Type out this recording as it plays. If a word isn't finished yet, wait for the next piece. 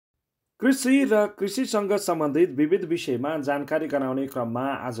कृषि र कृषिसँग सम्बन्धित विविध विषयमा जानकारी गराउने क्रममा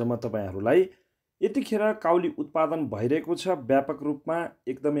आज म तपाईँहरूलाई यतिखेर काउली उत्पादन भइरहेको छ, व्यापक रूपमा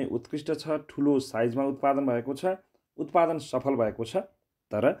एकदमै उत्कृष्ट छ, ठुलो साइजमा उत्पादन भएको छ, उत्पादन सफल भएको छ।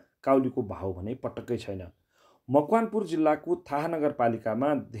 तर काउलीको भाउ भने पटक्कै छैन। मकवानपुर जिल्लाको थाहा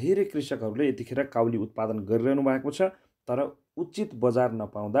नगरपालिकामा धेरै कृषकहरूले यतिखेर काउली उत्पादन गरिरहनु भएको छ, तर उचित बजार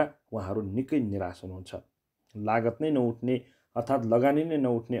नपाउँदा उहाँहरू निकै निराश हुनुहुन्छ। लागत नै नउठ्ने अर्थात् लगानी नै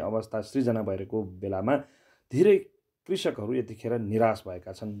नउठ्ने अवस्था सृजना भइरहेको बेलामा धेरै कृषकहरू यतिखेर निराश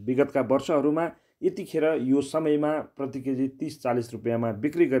भएका छन्। विगतका वर्षहरूमा यतिखेर यो समयमा प्रति केजी 30-40 रुपियाँमा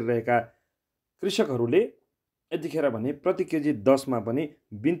बिक्री गरिरहेका कृषकहरूले यतिखेर भने प्रति केजी 10मा पनि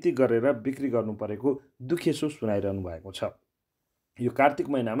बिन्ती गरेर बिक्री गर्नु परेको दुखेसो सुनाइरहनु भएको छ। यो कार्तिक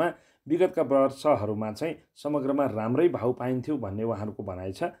महिनामा विगतका वर्षहरूमा चाहिँ समग्रमा राम्रै भाउ पाइन्थ्यो भन्ने उहाँहरूको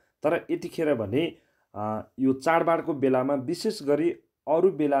भनाइ छ। तर यतिखेर भने यो चाडबाडको बेलामा विशेष गरी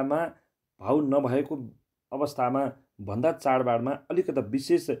अरू बेलामा भाउ नभएको अवस्थामा भन्दा चाडबाडमा अलिकता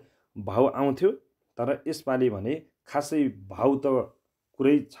विशेष भाउ आउँथ्यो। तर यसपालि भने खासै भाउ त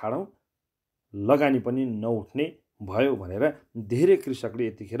कुरै छाडौँ, लगानी पनि नउठ्ने भयो भनेर धेरै कृषकले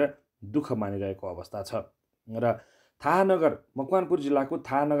यतिखेर दुःख मानिरहेको अवस्था छ। र मकवानपुर जिल्लाको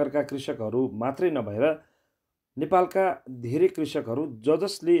थाहा नगरका कृषकहरू मात्रै नभएर नेपालका धेरै कृषकहरू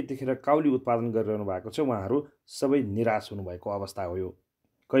जसले यतिखेर काउली उत्पादन गरिरहनु भएको छ उहाँहरू सबै निराश हुनुभएको अवस्था हो। यो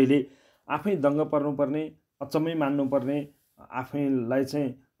कहिले आफै दङ्ग पर्नुपर्ने, अचम्मै मान्नुपर्ने, आफैलाई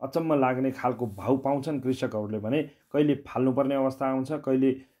चाहिँ अचम्म लाग्ने खालको भाउ पाउँछन् कृषकहरूले भने कहिले फाल्नुपर्ने अवस्था आउँछ,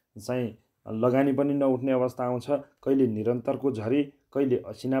 कहिले चाहिँ लगानी पनि नउठ्ने अवस्था आउँछ, कहिले निरन्तरको झरी, कहिले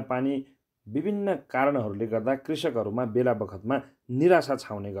असिना पानी, विभिन्न कारणहरूले गर्दा कृषकहरूमा बेला बखतमा निराशा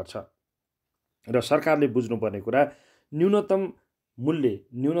छाउने गर्छ। र सरकारले बुझ्नुपर्ने कुरा न्यूनतम मूल्य,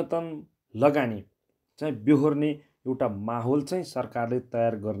 न्यूनतम लगानी चाहिँ बेहोर्ने एउटा माहौल चाहिँ सरकारले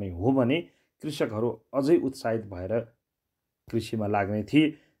तयार गर्ने हो भने कृषकहरू अझै उत्साहित भएर कृषिमा लाग्ने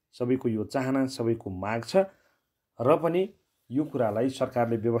थिए। सबैको यो चाहना, सबैको माग छ र पनि यो कुरालाई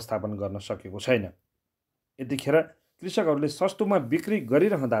सरकारले व्यवस्थापन गर्न सकेको छैन। यतिखेर कृषकहरूले सस्तोमा बिक्री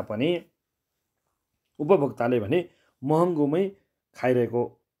गरिरहँदा पनि उपभोक्ताले भने महँगोमै खाइरहेको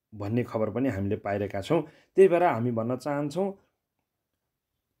भन्ने खबर पनि हामीले पाइरहेका छौँ। त्यही भएर हामी भन्न चाहन्छौँ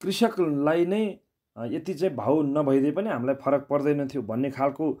कृषकलाई नै यति चाहिँ भाउ नभइदिए पनि हामीलाई फरक पर्दैन थियो भन्ने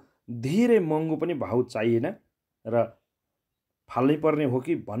खालको धेरै महँगो पनि भाउ चाहिएन र फाल्नै पर्ने हो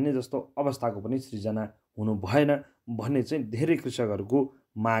कि भन्ने जस्तो अवस्थाको पनि सृजना हुनु भएन भन्ने चाहिँ धेरै कृषकहरूको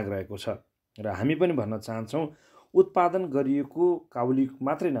माग रहेको छ। र हामी पनि भन्न चाहन्छौँ उत्पादन गरिएको काउली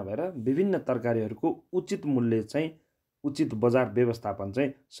मात्रै नभएर विभिन्न तरकारीहरूको उचित मूल्य चाहिँ उचित बजार व्यवस्थापन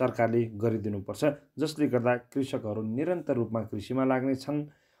चाहिँ सरकारले गरिदिनुपर्छ, जसले गर्दा कृषकहरू निरन्तर रूपमा कृषिमा लाग्ने छन्,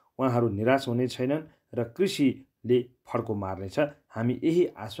 उहाँहरू निराश हुने छैनन् र कृषिले फड्को मार्नेछ। हामी यही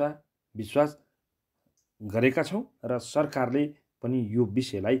आशा विश्वास गरेका छौँ र सरकारले पनि यो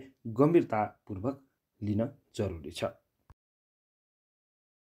विषयलाई गम्भीरतापूर्वक लिन जरुरी छ।